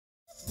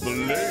The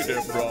lady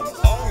from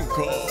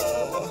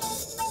Uncle.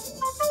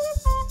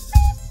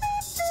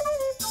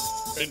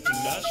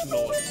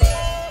 International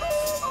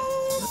Affairs.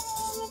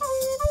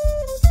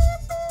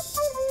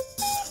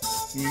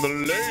 The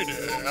lady.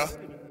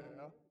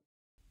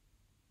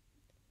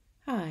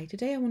 Hi,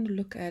 today I want to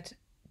look at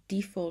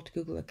default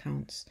Google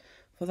accounts.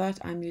 For that,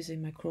 I'm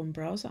using my Chrome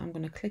browser. I'm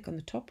going to click on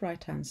the top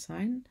right-hand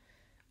side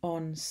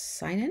on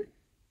Sign In.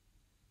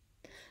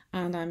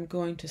 And I'm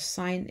going to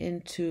sign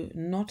into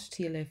not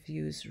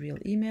TLFU's real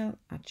email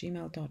at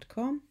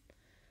gmail.com.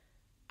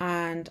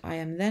 And I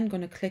am then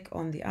going to click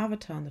on the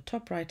avatar on the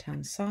top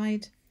right-hand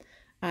side,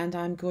 and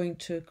I'm going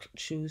to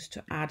choose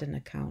to add an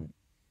account.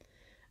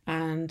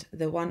 And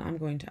the one I'm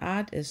going to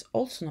add is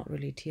also not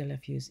really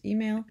TLFU's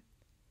email.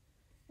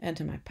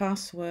 Enter my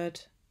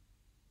password,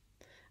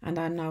 and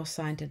I'm now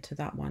signed into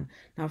that one.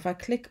 Now, if I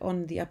click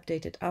on the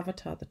updated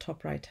avatar at the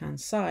top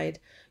right-hand side,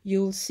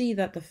 you'll see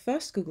that the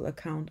first Google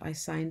account I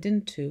signed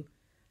into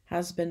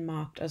has been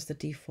marked as the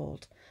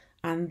default.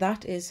 And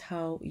that is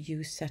how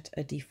you set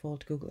a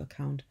default Google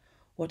account.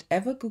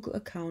 Whatever Google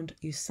account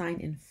you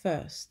sign in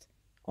first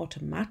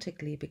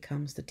automatically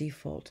becomes the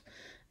default.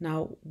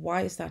 Now,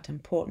 why is that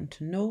important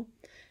to know?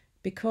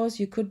 Because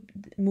you could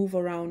move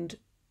around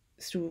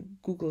through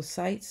Google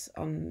sites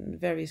on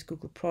various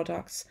Google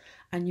products,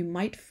 and you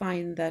might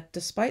find that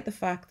despite the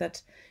fact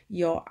that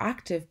your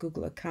active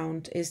Google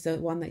account is the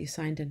one that you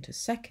signed into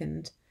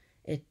second,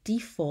 it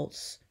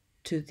defaults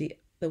to the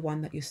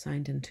one that you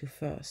signed into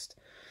first.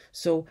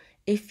 So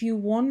if you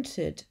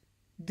wanted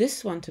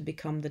this one to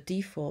become the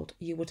default,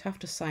 you would have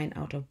to sign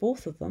out of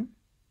both of them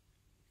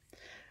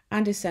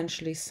and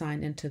essentially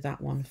sign into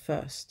that one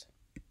first.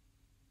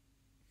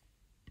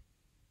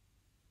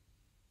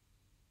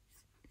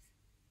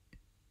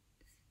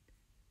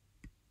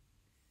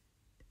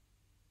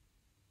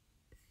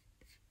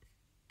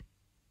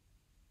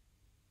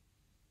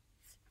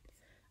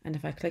 And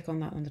if I click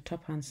on that on the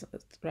top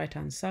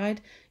right-hand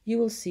side, you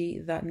will see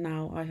that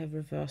now I have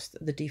reversed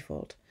the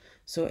default.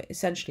 So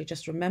essentially,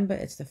 just remember,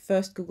 it's the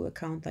first Google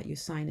account that you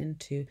sign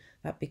into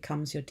that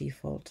becomes your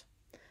default.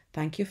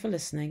 Thank you for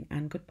listening,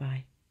 and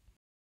goodbye.